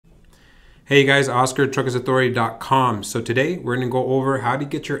Hey guys, OscarTruckersAuthority.com. So today we're going to go over how to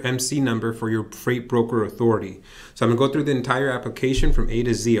get your MC number for your freight broker authority. So I'm going to go through the entire application from A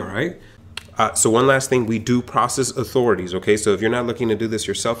to Z, all right? So one last thing, we do process authorities, okay? So if you're not looking to do this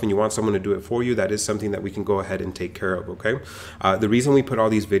yourself and you want someone to do it for you, that is something that we can go ahead and take care of, okay? The reason we put all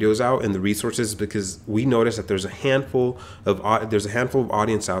these videos out and the resources is because we notice that there's a handful of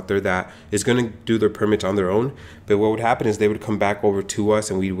audience out there that is going to do their permits on their own. But what would happen is they would come back over to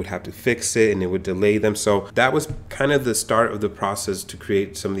us and we would have to fix it and it would delay them. So that was kind of the start of the process to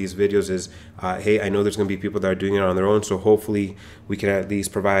create some of these videos is, hey, I know there's going to be people that are doing it on their own. So hopefully we can at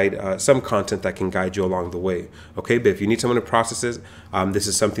least provide some content that can guide you along the way. Okay, but if you need someone to process this, this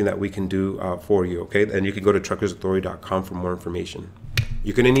is something that we can do for you. Okay, and you can go to truckersauthority.com for more information.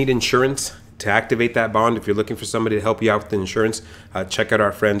 You're going to need insurance to activate that bond. If you're looking for somebody to help you out with the insurance, check out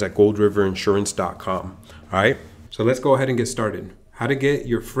our friends at goldriverinsurance.com. All right, so let's go ahead and get started. How to get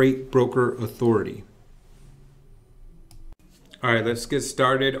your freight broker authority. All right, let's get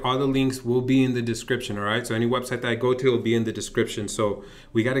started. All the links will be in the description, all right? So any website that I go to will be in the description. So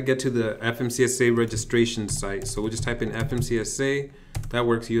we got to get to the FMCSA registration site. So we'll just type in FMCSA, that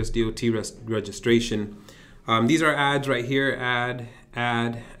works, US DOT registration. These are ads right here, add.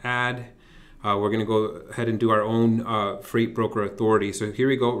 We're gonna go ahead and do our own freight broker authority. So here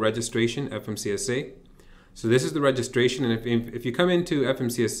we go, registration, FMCSA. So this is the registration, and if you come into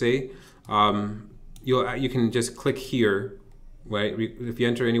FMCSA, you can just click here. Right, if you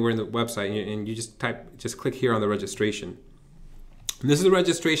enter anywhere in the website and you just click here on the registration. And this is the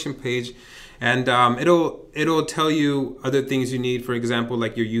registration page, and it'll tell you other things you need. For example,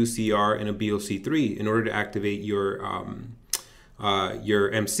 like your UCR and a BOC3 in order to activate your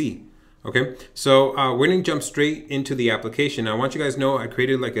MC. Okay, so we're gonna jump straight into the application. Now, I want you guys to know I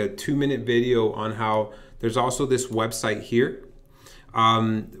created like a 2-minute video on how there's also this website here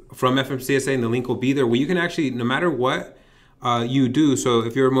from FMCSA, and the link will be there, where you can actually, no matter what you do. So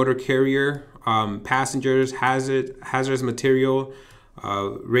if you're a motor carrier, passengers, hazardous material,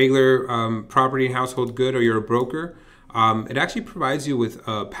 regular property and household good, or you're a broker, it actually provides you with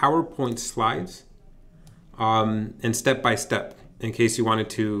PowerPoint slides and step-by-step in case you wanted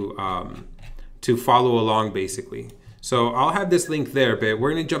to follow along, basically. So I'll have this link there, but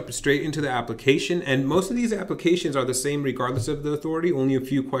we're going to jump straight into the application. And most of these applications are the same regardless of the authority, only a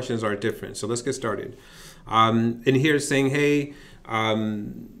few questions are different. So let's get started. And here it's saying, hey,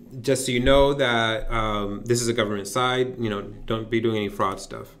 just so you know that this is a government side, don't be doing any fraud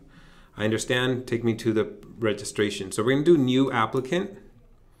stuff. I understand, take me to the registration. So we're going to do new applicant.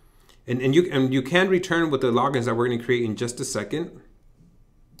 And you can return with the logins that we're going to create in just a second.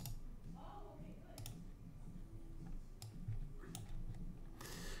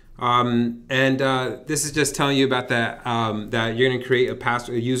 This is just telling you about that, that you're going to create a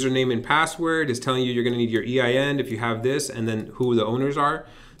username and password. It's telling you you're going to need your EIN if you have this, and then who the owners are.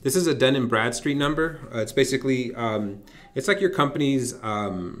 This is a Dun & Bradstreet number. It's basically, it's like your company's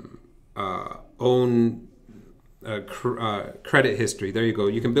own credit history. There you go.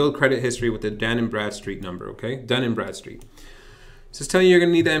 You can build credit history with the Dun & Bradstreet number, okay? Dun & Bradstreet. So it's telling you you're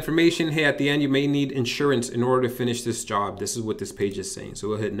going to need that information. Hey, at the end, you may need insurance in order to finish this job. This is what this page is saying. So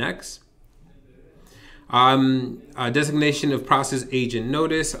we'll hit next. Designation of process agent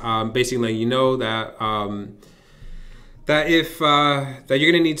notice. Basically, letting you know that that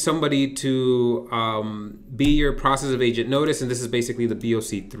you're going to need somebody to be your process of agent notice, and this is basically the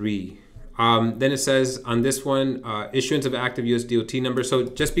BOC3. Then it says on this one, issuance of active US DOT number. So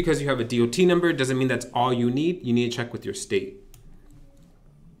just because you have a DOT number doesn't mean that's all you need. You need to check with your state.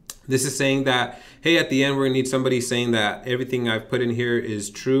 This is saying that, hey, at the end, we're gonna need somebody saying that everything I've put in here is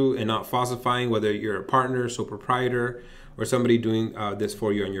true and not falsifying, whether you're a partner, sole proprietor, or somebody doing this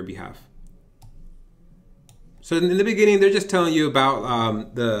for you on your behalf. So in the beginning, they're just telling you about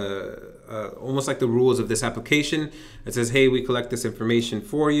almost like the rules of this application. It says, hey, we collect this information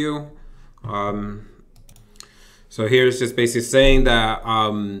for you. So here it's just basically saying that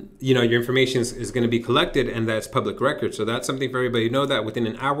your information is going to be collected and that's public record. So that's something for everybody to know, that within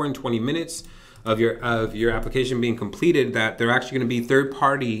an hour and 20 minutes of your application being completed, that there are actually going to be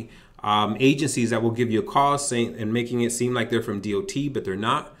third-party agencies that will give you a call saying and making it seem like they're from DOT, but they're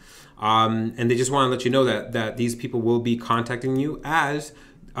not. And they just want to let you know that these people will be contacting you as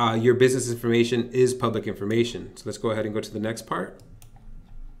your business information is public information. So let's go ahead and go to the next part.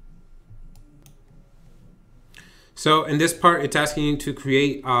 So in this part, it's asking you to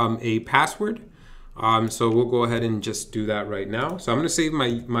create a password. So we'll go ahead and just do that right now. So I'm going to save my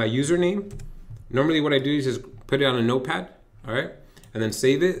username. Normally what I do is just put it on a notepad, all right, and then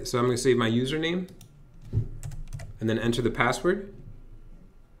save it. So I'm going to save my username and then enter the password.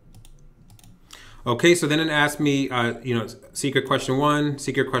 Okay, so then it asked me, secret question 1,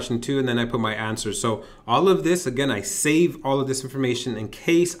 secret question 2, and then I put my answers. So all of this, again, I save all of this information in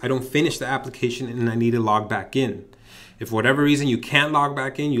case I don't finish the application and I need to log back in. If for whatever reason you can't log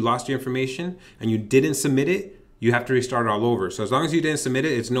back in, you lost your information and you didn't submit it, you have to restart it all over. So as long as you didn't submit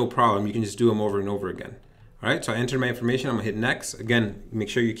it, it's no problem. You can just do them over and over again. All right, so I entered my information. I'm gonna hit next. Again, make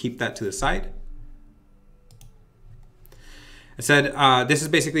sure you keep that to the side. It said this is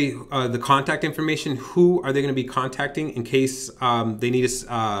basically the contact information. Who are they going to be contacting in case they need to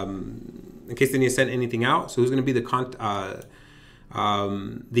send anything out? So who's going to be the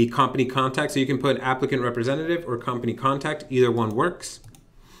company contact? So you can put applicant representative or company contact. Either one works.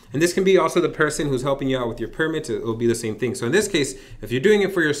 And this can be also the person who's helping you out with your permits. It will be the same thing. So in this case, if you're doing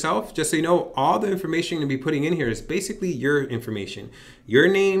it for yourself, just so you know, all the information you're going to be putting in here is basically your information, your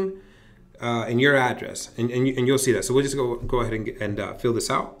name, and your address, and you'll see that. So we'll just go ahead and fill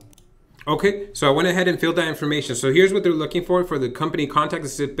this out. Okay, so I went ahead and filled that information. So here's what they're looking for the company contact.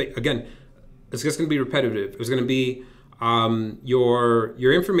 Again, it's just going to be repetitive. It's going to be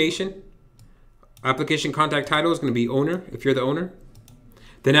your information. Application contact title is going to be owner, if you're the owner.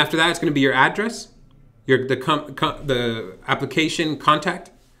 Then after that, it's going to be your address, the application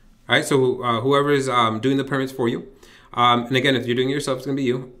contact. All right, so whoever is doing the permits for you. And again, if you're doing it yourself, it's going to be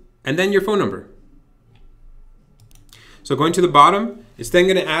you. And then your phone number. So going to the bottom, it's then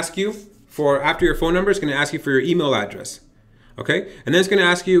going to ask you for, after your phone number, it's going to ask you for your email address. Okay? And then it's going to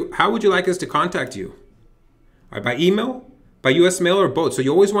ask you, how would you like us to contact you? All right, by email, by US mail, or both. So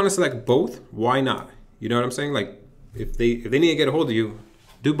you always want to select both. Why not? You know what I'm saying? Like if they need to get a hold of you,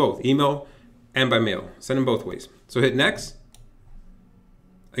 do both, email and by mail. Send them both ways. So hit next.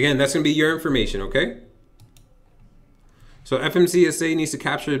 Again, that's going to be your information, okay? So FMCSA needs to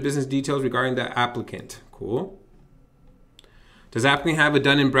capture the business details regarding the applicant. Cool. Does the applicant have a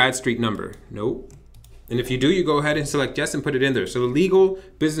Dun & Bradstreet number? No. And if you do, you go ahead and select yes and put it in there. So the legal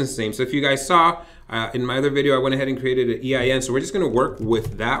business name. So if you guys saw in my other video, I went ahead and created an EIN. So we're just going to work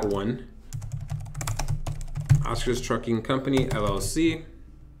with that one. Oscar's Trucking Company, LLC.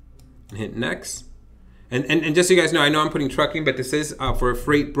 And hit next. And just so you guys know, I know I'm putting trucking, but this is for a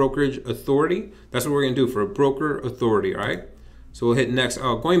freight brokerage authority. That's what we're going to do for a broker authority, all right? So we'll hit next.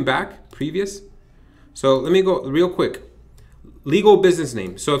 Going back, previous. So let me go real quick. Legal business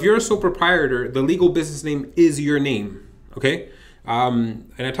name. So if you're a sole proprietor, the legal business name is your name, okay?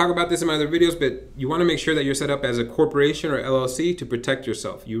 And I talk about this in my other videos, but you want to make sure that you're set up as a corporation or LLC to protect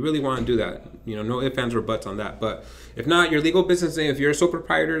yourself. You really want to do that. You know, no ifs, ands, or buts on that. But if not, your legal business name, if you're a sole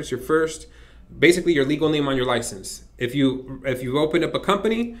proprietor, it's your first, basically your legal name on your license. If you open up a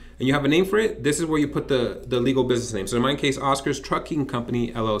company and you have a name for it, this is where you put the legal business name. So in my case, Oscar's Trucking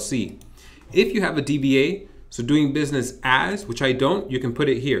Company, LLC. If you have a DBA, so doing business as, which I don't, you can put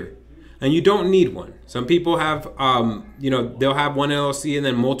it here. And you don't need one. Some people have, they'll have one LLC and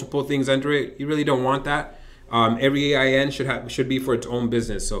then multiple things under it. You really don't want that. Every EIN should be for its own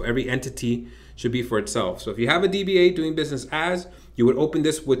business. So every entity should be for itself. So if you have a DBA doing business as, you would open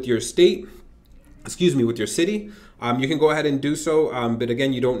this with your state, with your city. You can go ahead and do so, but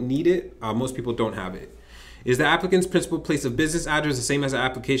again, you don't need it. Most people don't have it. Is the applicant's principal place of business address the same as the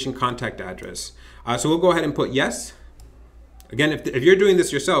application contact address? So we'll go ahead and put yes. Again, if you're doing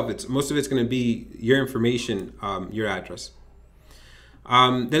this yourself, most of it's going to be your information, your address.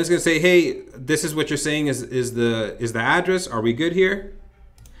 Then it's going to say, hey, this is what you're saying is the address. Are we good here?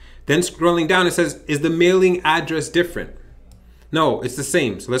 Then scrolling down, it says, is the mailing address different? No, it's the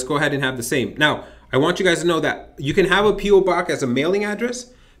same. So let's go ahead and have the same. Now, I want you guys to know that you can have a PO box as a mailing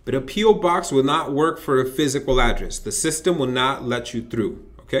address, but a PO box will not work for a physical address. The system will not let you through.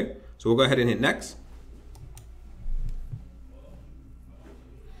 Okay, so we'll go ahead and hit next.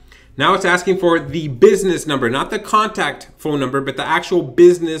 Now it's asking for the business number, not the contact phone number, but the actual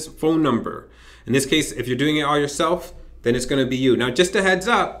business phone number. In this case, if you're doing it all yourself, then it's going to be you. Now, just a heads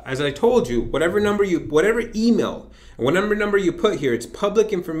up, as I told you, whatever email and whatever number you put here, it's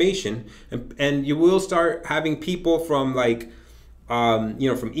public information, and you will start having people from from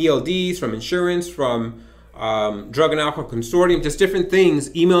ELDs, from insurance, from drug and alcohol consortium, just different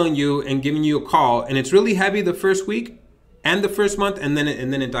things emailing you and giving you a call. And it's really heavy the first week and the first month, and then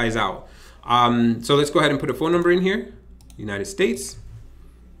it dies out. So let's go ahead and put a phone number in here, United States.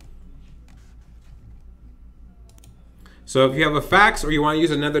 So if you have a fax or you want to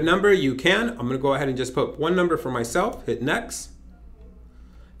use another number, you can. I'm going to go ahead and just put one number for myself, hit next.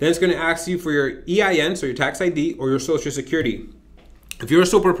 Then it's going to ask you for your EIN, so your tax ID, or your Social Security. If you're a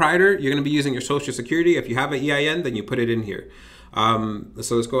sole proprietor, you're going to be using your Social Security. If you have an EIN, then you put it in here. So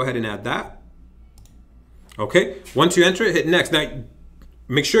let's go ahead and add that. Okay, once you enter it, hit next. Now,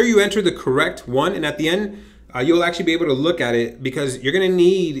 Make sure you enter the correct one, and at the end, you'll actually be able to look at it because you're gonna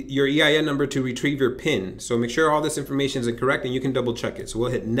need your EIN number to retrieve your PIN. So make sure all this information is correct and you can double check it. So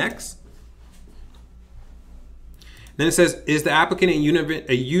we'll hit next. Then it says, is the applicant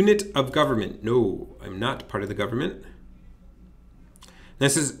a unit of government? No, I'm not part of the government.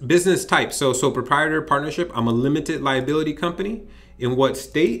 This is business type. So proprietor, partnership. I'm a limited liability company. In what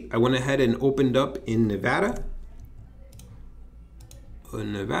state? I went ahead and opened up in Nevada.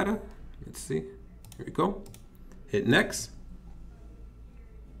 Nevada. Let's see. Here we go. Hit next.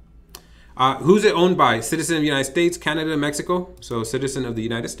 Who's it owned by? Citizen of the United States, Canada, Mexico. So citizen of the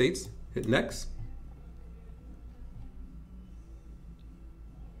United States. Hit next.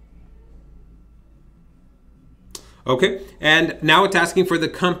 Okay, and now it's asking for the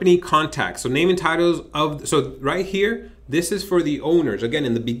company contact. So name and titles of, so right here, this is for the owners. Again,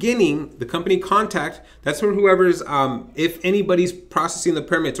 in the beginning, the company contact, that's for whoever's, if anybody's processing the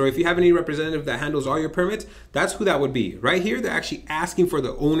permits, or if you have any representative that handles all your permits, that's who that would be. Right here, they're actually asking for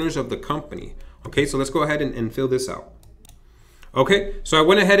the owners of the company. Okay, so let's go ahead and fill this out. Okay, so I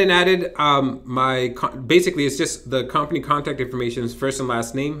went ahead and added basically it's just the company contact information, first and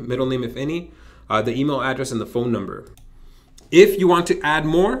last name, middle name if any, the email address and the phone number. If you want to add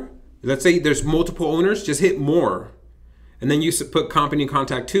more, let's say there's multiple owners, just hit more. And then you put company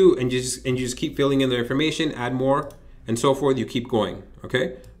contact too, and you just keep filling in their information, add more, and so forth. You keep going,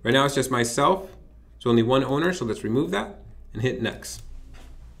 okay? Right now it's just myself, so only one owner, so let's remove that and hit next.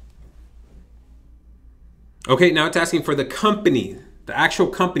 Okay, now it's asking for the company, the actual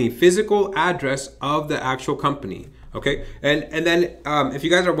company, physical address of the actual company. Okay, and then if you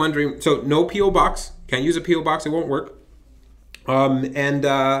guys are wondering, so no PO box, can't use a PO box, it won't work.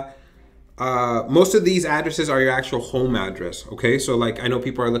 Most of these addresses are your actual home address. Okay, so like I know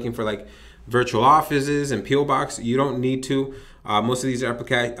people are looking for like virtual offices and PO box. You don't need to. Most of these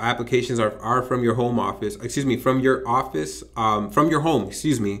applications are from your home office. Excuse me, from your office, from your home.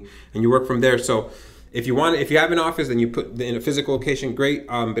 Excuse me, and you work from there. So if you have an office, then you put in a physical location, great.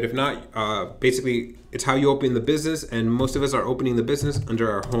 But if not, basically it's how you open the business, and most of us are opening the business under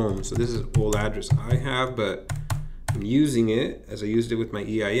our home. So this is an old address I have, but I'm using it as I used it with my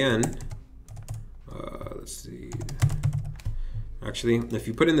EIN. Let's see. Actually, if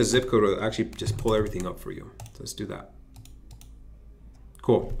you put in the zip code, it'll actually just pull everything up for you. So let's do that.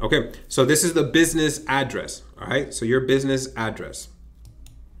 Cool. Okay, so this is the business address. All right, so your business address.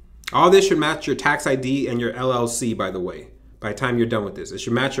 All this should match your tax ID and your LLC, by the way. By the time you're done with this, it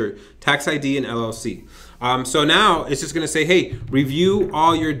should match your tax ID and LLC. So now it's just gonna say, hey, review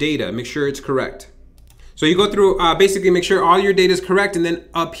all your data, make sure it's correct. So you go through, basically make sure all your data is correct, and then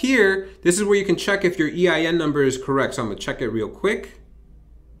up here, this is where you can check if your EIN number is correct. So I'm gonna check it real quick.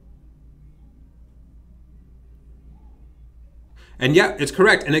 And yeah, it's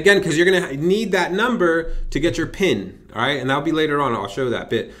correct. And again, because you're gonna need that number to get your PIN, all right? And that'll be later on, I'll show that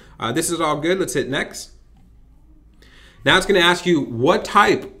bit. This is all good, let's hit next. Now it's gonna ask you what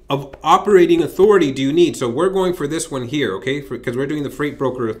type of operating authority do you need? So we're going for this one here, okay? Because we're doing the freight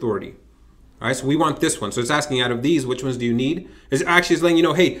broker authority. All right, so we want this one. So it's asking out of these, which ones do you need? It's actually letting you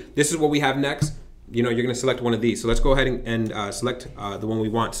know, hey, this is what we have next. You know, you're gonna select one of these. So let's go ahead and select the one we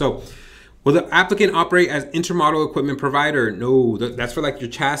want. So will the applicant operate as intermodal equipment provider? No, that's for like your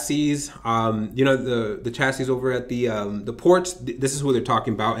chassis. You know, the chassis over at the ports, this is who they're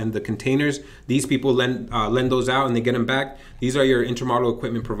talking about. And the containers, these people lend those out and they get them back. These are your intermodal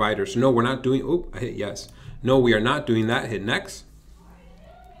equipment providers. So no, we're not doing, oh, I hit yes. No, we are not doing that, hit next.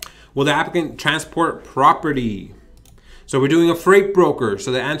 Will the applicant transport property? So we're doing a freight broker.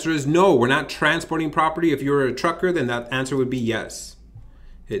 So the answer is no, we're not transporting property. If you're a trucker, then that answer would be yes.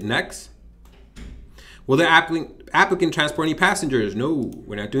 Hit next. Will the applicant transport any passengers? No,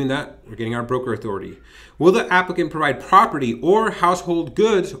 we're not doing that. We're getting our broker authority. Will the applicant provide property or household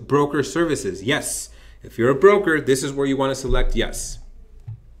goods broker services? Yes. If you're a broker, this is where you want to select yes.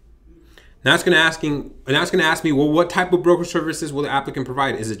 Now it's going to ask me, well, what type of broker services will the applicant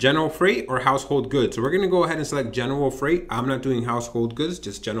provide? Is it general freight or household goods? So we're going to go ahead and select general freight. I'm not doing household goods,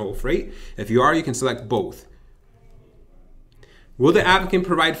 just general freight. If you are, you can select both. Will the applicant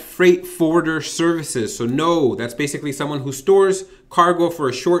provide freight forwarder services? So no, that's basically someone who stores cargo for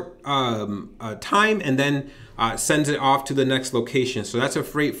a short time and then sends it off to the next location. So that's a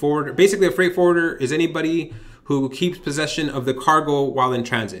freight forwarder. Basically, a freight forwarder is anybody who keeps possession of the cargo while in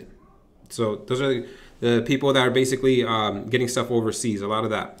transit. So those are the people that are basically getting stuff overseas, a lot of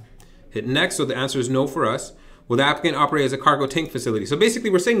that. Hit next, so the answer is no for us. Will the applicant operate as a cargo tank facility? So basically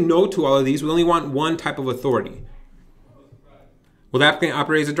we're saying no to all of these. We only want one type of authority. Will the applicant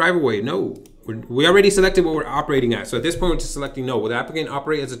operate as a driverway? No. We already selected what we're operating at. So at this point, we're just selecting no. Will the applicant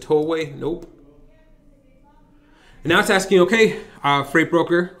operate as a towaway? Nope. And now it's asking, okay, freight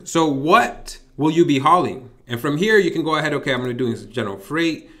broker, so what will you be hauling? And from here, you can go ahead, okay, I'm gonna do general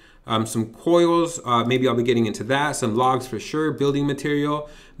freight, some coils, maybe I'll be getting into that, some logs for sure, building material.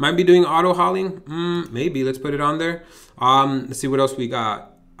 Might be doing auto hauling, maybe, let's put it on there. Let's see what else we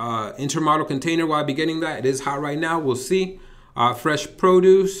got. Intermodal container, will I be getting that? It is hot right now, we'll see. Fresh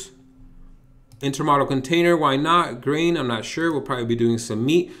produce. Intermodal container, why not? Grain, I'm not sure. We'll probably be doing some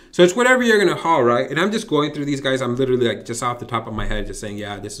meat. So it's whatever you're gonna haul, right? And I'm just going through these guys. I'm literally like just off the top of my head, just saying,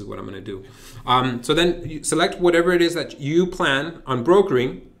 yeah, this is what I'm gonna do. So then you select whatever it is that you plan on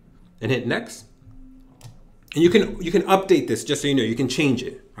brokering and hit next. And you can update this, just so you know, you can change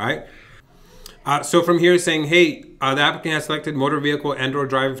it, right? So from here, saying, hey, the applicant has selected motor vehicle and/or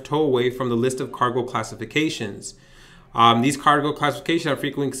drive towaway from the list of cargo classifications. These cargo classifications are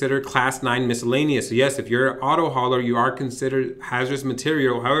frequently considered class 9 miscellaneous. So yes, if you're an auto hauler, you are considered hazardous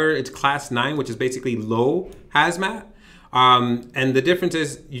material. However, it's class 9, which is basically low hazmat. And the difference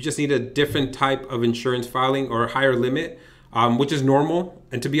is you just need a different type of insurance filing or a higher limit, which is normal.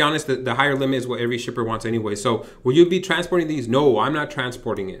 And to be honest, the higher limit is what every shipper wants anyway. So will you be transporting these? No, I'm not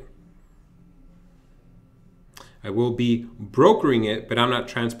transporting it. I will be brokering it, but I'm not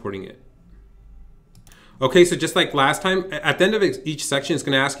transporting it. Okay, so just like last time, at the end of each section, it's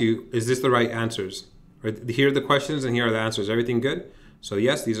going to ask you, is this the right answers? Right? Here are the questions and here are the answers. Everything good? So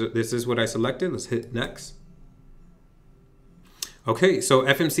yes, this is what I selected. Let's hit next. Okay, so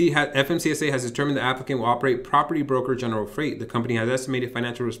FMCSA has determined the applicant will operate property broker general freight. The company has estimated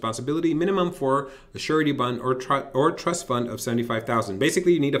financial responsibility minimum for a surety bond or trust fund of $75,000.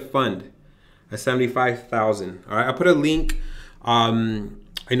 Basically, you need a fund, a $75,000. All right, I put a link.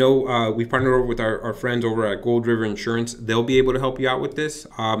 I know we partnered over with our friends over at Gold River Insurance. They'll be able to help you out with this.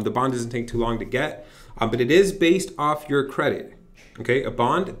 The bond doesn't take too long to get, but it is based off your credit. Okay, a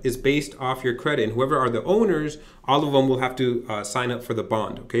bond is based off your credit, and whoever are the owners, all of them will have to sign up for the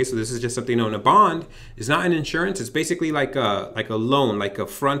bond. Okay, so this is just something known. A bond is not an insurance. It's basically like a loan, like a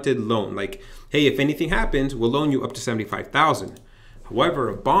fronted loan. Like, hey, if anything happens, we'll loan you up to $75,000. However,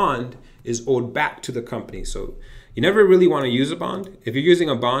 a bond is owed back to the company. So you never really want to use a bond. If you're using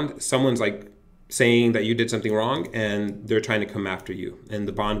a bond, someone's like saying that you did something wrong and they're trying to come after you, and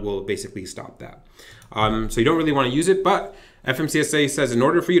the bond will basically stop that. So you don't really want to use it, but FMCSA says in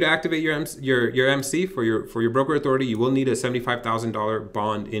order for you to activate your MC for your broker authority, you will need a $75,000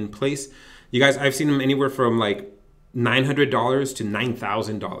 bond in place. You guys, I've seen them anywhere from like $900 to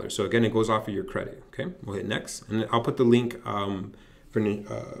 $9,000. So again, it goes off of your credit. Okay, we'll hit next, and I'll put the link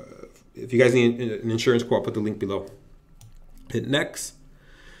if you guys need an insurance quote, I'll put the link below. Hit next.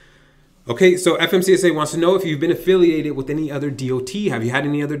 Okay, so FMCSA wants to know if you've been affiliated with any other DOT. Have you had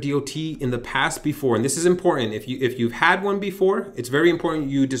any other DOT in the past before? And this is important. If you've had one before, it's very important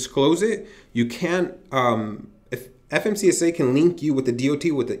you disclose it. You can't, if FMCSA can link you with the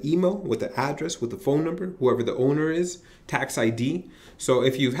DOT, with the email, with the address, with the phone number, whoever the owner is, tax ID. So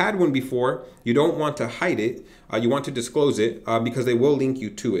if you've had one before, you don't want to hide it. You want to disclose it because they will link you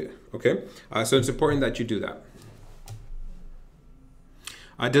to it. Okay, so it's important that you do that.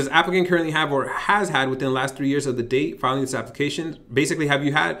 Does the applicant currently have or has had within the last 3 years of the date filing this application? Basically, have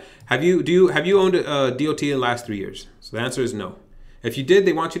you owned a DOT in the last 3 years? So the answer is no. If you did,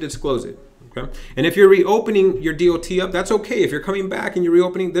 they want you to disclose it. Okay, and if you're reopening your DOT up, that's okay. If you're coming back and you're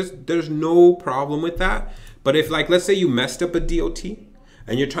reopening, there's no problem with that. But if, like, let's say you messed up a DOT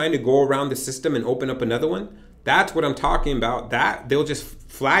and you're trying to go around the system and open up another one, that's what I'm talking about. That they'll just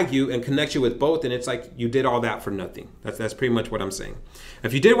flag you and connect you with both, and it's like you did all that for nothing. That's pretty much what I'm saying.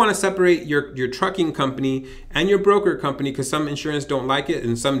 If you did want to separate your trucking company and your broker company, because some insurance don't like it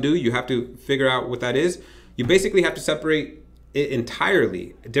and some do, you have to figure out what that is. You basically have to separate it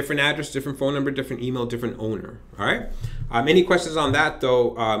entirely. A different address, different phone number, different email, different owner. All right. Any questions on that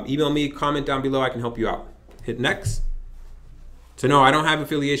though? Email me, comment down below. I can help you out. Hit next. So no, I don't have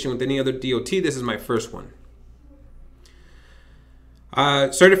affiliation with any other DOT. This is my first one.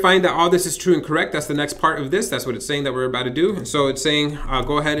 Certifying that all this is true and correct. That's the next part of this. That's what it's saying that we're about to do. And so it's saying,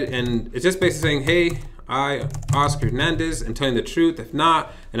 go ahead, and it's just basically saying, hey, I, Oscar Hernandez, am telling the truth. If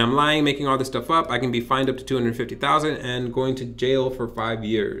not, and I'm lying, making all this stuff up, I can be fined up to $250,000 and going to jail for 5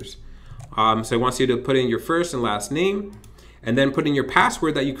 years. So it wants you to put in your first and last name, and then put in your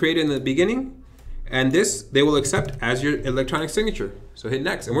password that you created in the beginning. And this, they will accept as your electronic signature. So hit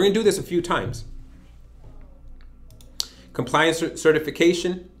next. And we're gonna do this a few times. Compliance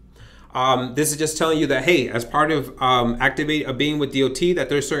certification. This is just telling you that, hey, as part of being with DOT, that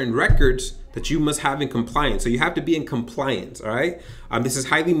there's certain records that you must have in compliance. So you have to be in compliance, all right? This is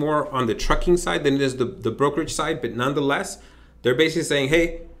highly more on the trucking side than it is the brokerage side, but nonetheless, they're basically saying,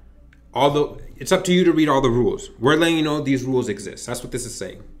 hey, it's up to you to read all the rules. We're letting you know these rules exist. That's what this is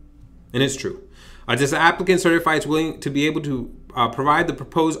saying. And it's true. Does the applicant certify it's willing to be able to provide the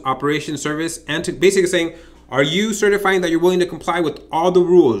proposed operation service, and to basically saying, are you certifying that you're willing to comply with all the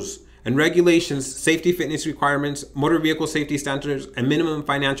rules and regulations, safety fitness requirements, motor vehicle safety standards, and minimum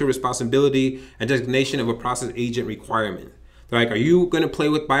financial responsibility and designation of a process agent requirement? They're like, are you going to play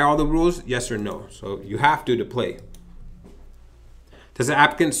by all the rules? Yes or no? So you have to play. Does the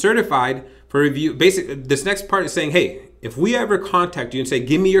applicant certified for review? Basically, this next part is saying, hey, if we ever contact you and say,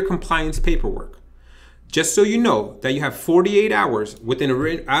 give me your compliance paperwork, just so you know that you have 48 hours within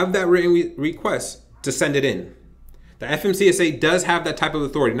out of that written request to send it in. The FMCSA does have that type of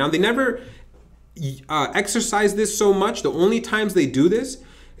authority. Now, they never exercise this so much. The only times they do this,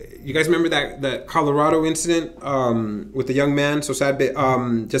 you guys remember that Colorado incident with the young man, so sad, bit,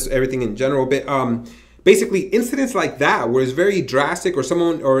 just everything in general, bit, basically incidents like that where it's very drastic,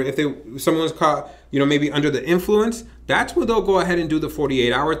 or if someone's caught, maybe under the influence, that's where they'll go ahead and do the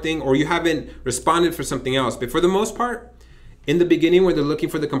 48-hour thing, or you haven't responded for something else. But for the most part, in the beginning, where they're looking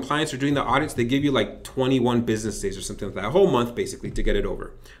for the compliance or doing the audits, they give you like 21 business days or something like that, a whole month basically to get it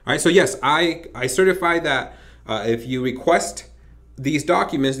over. All right, so yes, I certify that if you request these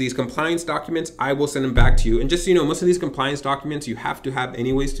documents, these compliance documents, I will send them back to you. And just so you know, most of these compliance documents you have to have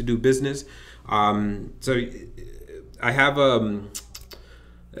anyways to do business. So I have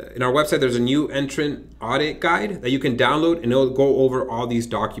in our website, there's a new entrant audit guide that you can download, and it'll go over all these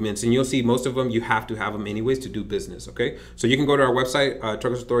documents, and you'll see most of them you have to have them anyways to do business. Okay, so you can go to our website,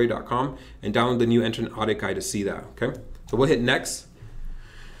 truckersauthority.com, and download the new entrant audit guide to see that. Okay, so we'll hit next.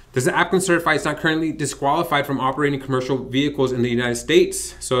 Does the applicant certify it's not currently disqualified from operating commercial vehicles in the United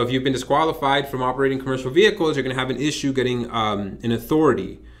States? So if you've been disqualified from operating commercial vehicles, you're going to have an issue getting an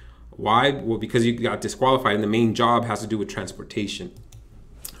authority. Why? Well, because you got disqualified, and the main job has to do with transportation.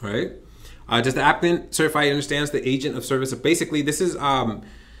 All right. Does the applicant certify he understands the agent of service of, basically this is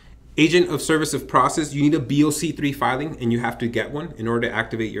agent of service of process. You need a BOC3 filing, and you have to get one in order to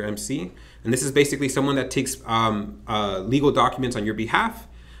activate your MC. And this is basically someone that takes legal documents on your behalf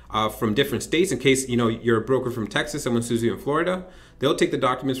from different states. In case you're a broker from Texas, someone sues you in Florida, they'll take the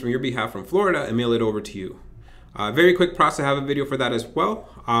documents from your behalf from Florida and mail it over to you. Very quick process. I have a video for that as well.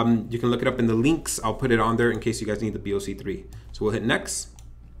 You can look it up in the links. I'll put it on there in case you guys need the BOC3. So we'll hit next.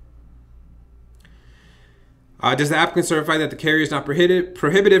 Does the applicant certify that the carrier is not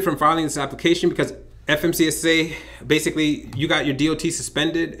prohibited from filing this application? Because FMCSA, basically, you got your DOT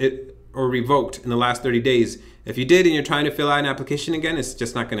suspended or revoked in the last 30 days. If you did and you're trying to fill out an application again, it's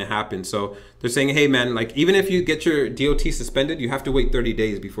just not going to happen. So they're saying, hey, man, like even if you get your DOT suspended, you have to wait 30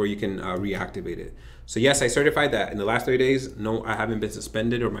 days before you can reactivate it. So yes, I certified that in the last 30 days. No, I haven't been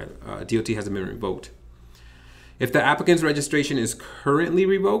suspended, or my DOT hasn't been revoked. If the applicant's registration is currently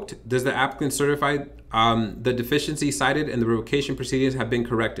revoked, does the applicant certify the deficiency cited and the revocation proceedings have been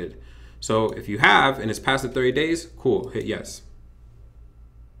corrected? So if you have, and it's past the 30 days, cool, hit yes.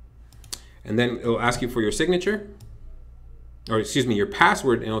 And then it'll ask you for your signature, or excuse me, your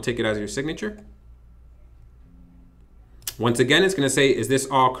password, and it'll take it as your signature. Once again, it's gonna say, is this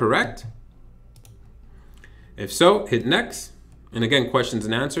all correct? If so, hit next. And again, questions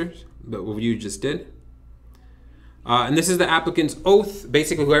and answers, but what you just did. And this is the applicant's oath.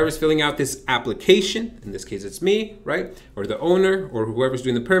 Basically, whoever's filling out this application, in this case it's me, right? Or the owner, or whoever's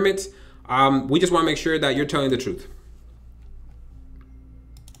doing the permits. We just want to make sure that you're telling the truth.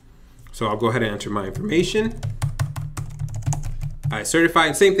 So I'll go ahead and enter my information. I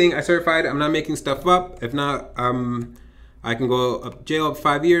certified, same thing, I certified, I'm not making stuff up. If not, I can go jail up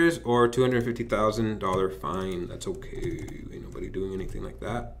 5 years or $250,000 fine. That's okay, ain't nobody doing anything like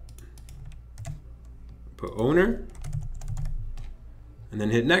that. Put owner, and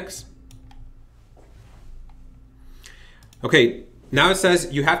then hit next. Okay, now it says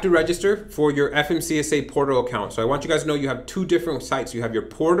you have to register for your FMCSA portal account. So I want you guys to know you have two different sites. You have your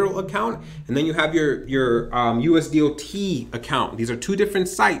portal account, and then you have your USDOT account. These are two different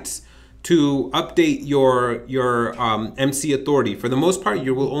sites to update your MC authority. For the most part,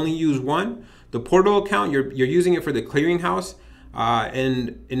 you will only use one. The portal account, you're using it for the clearinghouse.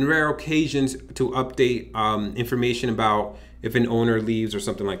 And in rare occasions to update information about if an owner leaves or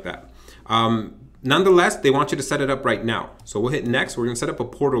something like that. Nonetheless, they want you to set it up right now. So we'll hit next. We're going to set up a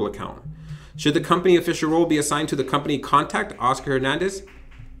portal account. Should the company official role be assigned to the company contact, Oscar Hernandez?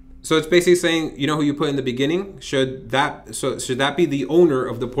 So it's basically saying, you know who you put in the beginning? Should that be the owner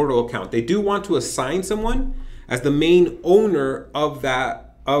of the portal account? They do want to assign someone as the main owner of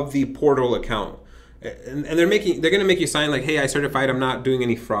that of the portal account. And they're going to make you sign like, hey, I certified I'm not doing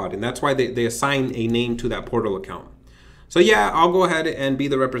any fraud. And that's why they assign a name to that portal account. So yeah, I'll go ahead and be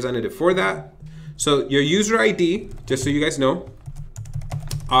the representative for that. So your user ID, just so you guys know,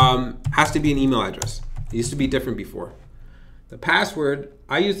 has to be an email address. It used to be different before. The password,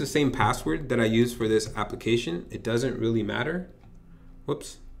 I use the same password that I use for this application. It doesn't really matter.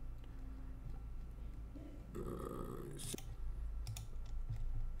 Whoops.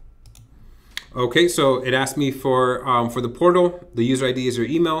 Okay, so it asked me for the portal. The user ID is your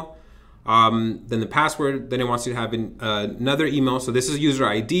email. Then the password. Then it wants you to have another email. So this is user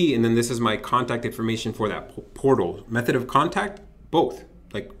ID, and then this is my contact information for that portal. Method of contact, both.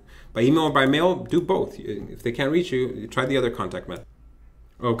 Like by email or by mail, do both. If they can't reach you, try the other contact method.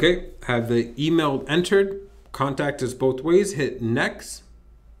 Okay, have the email entered. Contact is both ways. Hit next.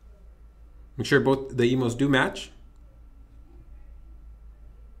 Make sure both the emails do match.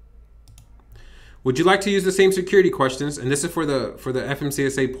 Would you like to use the same security questions? And this is for the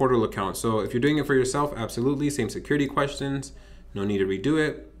FMCSA portal account. So if you're doing it for yourself, absolutely, same security questions. No need to redo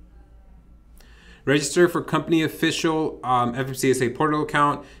it. Register for company official FMCSA portal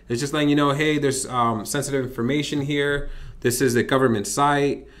account. It's just letting you know, hey, there's sensitive information here. This is a government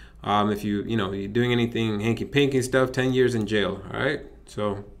site. If you're doing anything hanky-panky stuff, 10 years in jail, all right?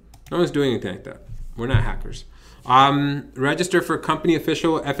 So no one's doing anything like that. We're not hackers. Register for company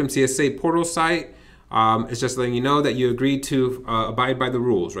official FMCSA portal site. It's just letting you know that you agreed to abide by the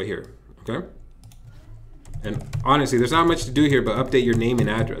rules right here, okay? And honestly, there's not much to do here but update your name and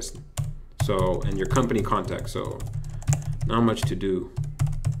address. So, and your company contact, so not much to do.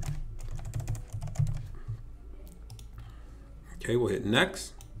 Okay, we'll hit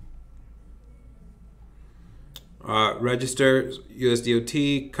next. Register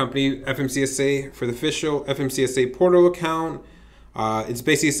USDOT company FMCSA for the official FMCSA portal account. It's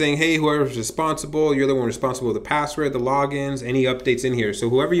basically saying, hey, whoever's responsible, you're the one responsible for the password, the logins, any updates in here. So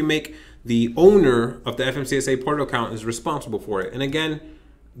whoever you make the owner of the FMCSA portal account is responsible for it. And again,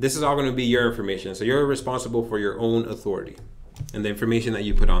 this is all going to be your information. So you're responsible for your own authority and the information that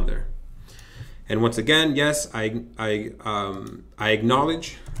you put on there. And once again, yes, I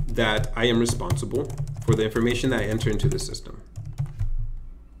acknowledge that I am responsible for the information that I enter into the system.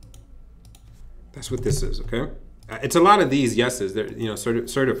 That's what this is, okay? It's a lot of these yeses, they're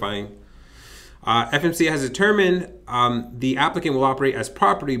certifying. FMC has determined the applicant will operate as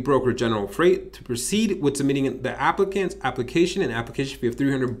property broker general freight. To proceed with submitting the applicant's application, an application fee of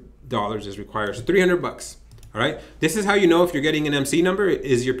 $300 is required. So 300 bucks. All right. This is how you know if you're getting an MC number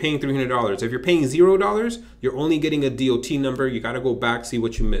is you're paying $300. If you're paying $0, you're only getting a DOT number. You got to go back, see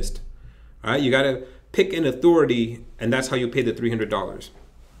what you missed. All right. You got to pick an authority, and that's how you pay the $300.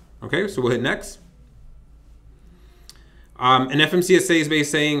 Okay. So we'll hit next. And FMCSA is basically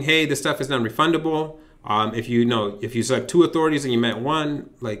saying, hey, this stuff is non-refundable. If you select two authorities and you met one,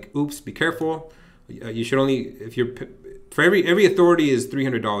 like, oops, be careful. You should only, for every authority is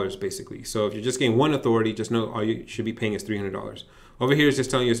 $300 basically. So if you're just getting one authority, just know all you should be paying is $300. Over here is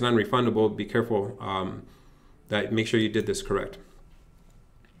just telling you it's non-refundable. Be careful that make sure you did this correct.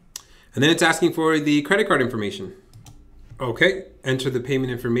 And then it's asking for the credit card information. Okay, enter the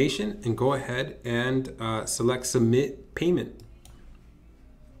payment information and go ahead and select submit payment.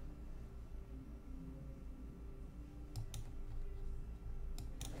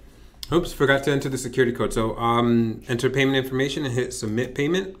 Oops, forgot to enter the security code. So enter payment information and hit submit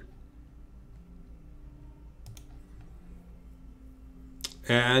payment.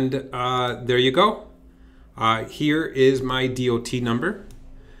 And there you go. Here is my DOT number.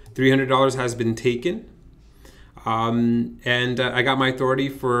 $300 has been taken. And I got my authority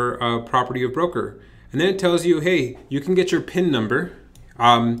for property of broker. And then it tells you, hey, you can get your PIN number.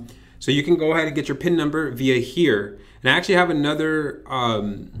 So you can go ahead and get your PIN number via here. And I actually have another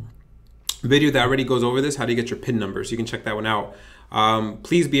video that already goes over this, how to get your PIN number. So you can check that one out.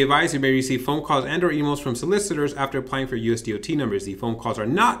 Please be advised, you may receive phone calls and or emails from solicitors after applying for USDOT numbers. The phone calls are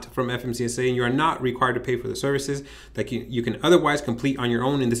not from FMCSA and you are not required to pay for the services that you can otherwise complete on your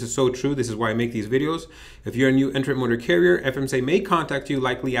own. And this is so true. This is why I make these videos. If you're a new entrant motor carrier, FMCSA may contact you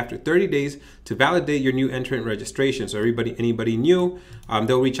likely after 30 days to validate your new entrant registration. So anybody new,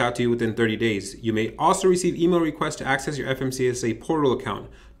 they'll reach out to you within 30 days. You may also receive email requests to access your FMCSA portal account.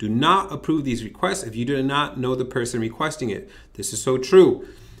 Do not approve these requests if you do not know the person requesting it. This is so true.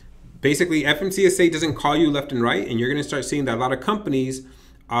 Basically, FMCSA doesn't call you left and right, and you're going to start seeing that a lot of companies,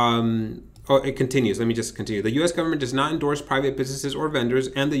 it continues. Let me just continue. The U.S. government does not endorse private businesses or vendors,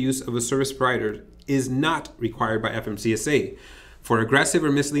 and the use of a service provider is not required by FMCSA. For aggressive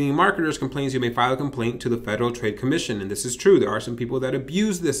or misleading marketers' complaints, you may file a complaint to the Federal Trade Commission. And this is true. There are some people that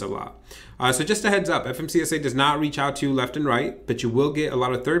abuse this a lot. So just a heads up, FMCSA does not reach out to you left and right, but you will get a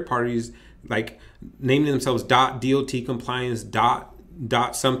lot of third parties like naming themselves .dot compliance, dot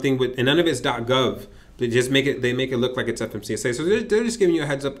something with, and none of it's .gov. They make it look like it's FMCSA. So they're just giving you a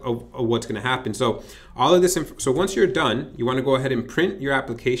heads up of what's going to happen. So all of this, so once you're done, you want to go ahead and print your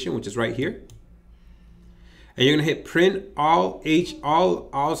application, which is right here. And you're going to hit print all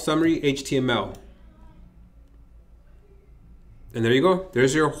summary HTML. And there you go.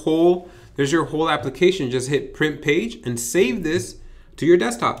 There's your whole application. Just hit print page and save this to your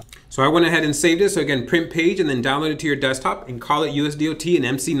desktop. So I went ahead and saved it. So again, print page and then download it to your desktop and call it USDOT and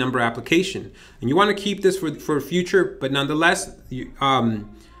MC number application. And you want to keep this for future, but nonetheless, you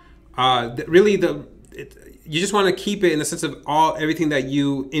just want to keep it in the sense of everything that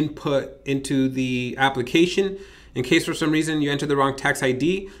you input into the application. In case for some reason you enter the wrong tax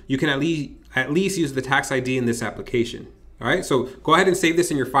ID, you can at least use the tax ID in this application. All right, so go ahead and save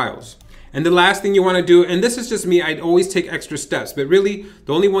this in your files. And the last thing you want to do, and this is just me, I'd always take extra steps, but really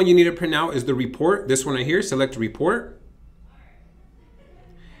the only one you need to print out is the report. This one right here, select report.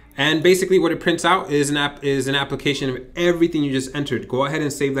 And basically what it prints out is an application of everything you just entered. Go ahead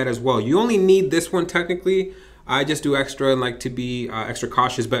and save that as well. You only need this one technically. I just do extra and like to be extra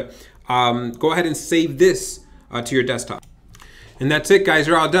cautious, but go ahead and save this to your desktop. And that's it, guys.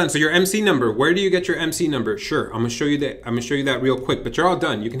 You're all done. So your MC number, where do you get your MC number? Sure, I'm gonna show you that real quick, but you're all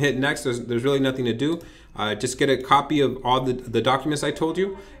done. You can hit next. There's really nothing to do. Just get a copy of all the documents I told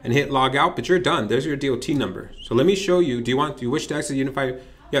you and hit log out, but you're done. There's your DOT number. So let me show you. Do you wish to access Unified?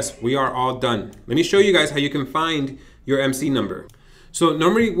 Yes, we are all done. Let me show you guys how you can find your MC number. So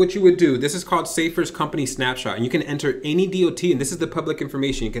normally what you would do, this is called Safer's Company Snapshot, and you can enter any DOT, and this is the public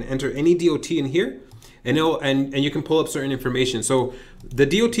information. You can enter any DOT in here, and you can pull up certain information. So the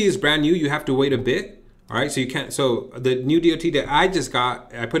DOT is brand new. You have to wait a bit. All right, so you can't. So the new DOT that I just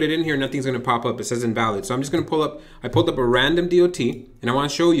got, I put it in here. Nothing's going to pop up. It says invalid. So I'm just going to pull up. I pulled up a random DOT, and I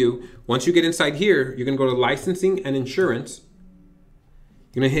want to show you. Once you get inside here, you're going to go to licensing and insurance.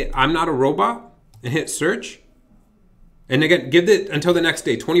 You're going to hit I'm not a robot and hit search. And again, give it until the next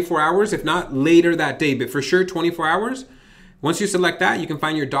day, 24 hours, if not later that day, but for sure 24 hours. Once you select that, you can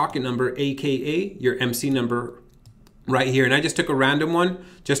find your docket number, AKA your MC number right here. And I just took a random one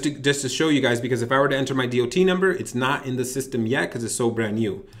just to show you guys, because if I were to enter my DOT number, it's not in the system yet because it's so brand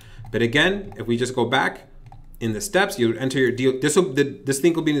new. But again, if we just go back in the steps, you enter your DOT. This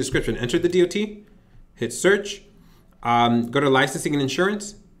thing will be in the description. Enter the DOT, hit search, go to licensing and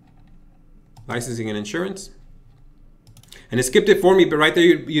insurance, And it skipped it for me, but right there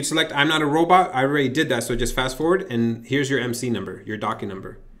you'd select I'm not a robot. I already did that, so just fast forward and here's your MC number, your docket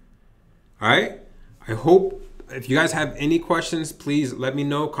number. All right, I hope if you guys have any questions, please let me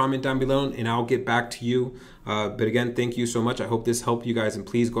know, comment down below and I'll get back to you. But again, thank you so much. I hope this helped you guys, and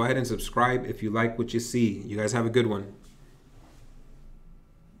please go ahead and subscribe if you like what you see. You guys have a good one.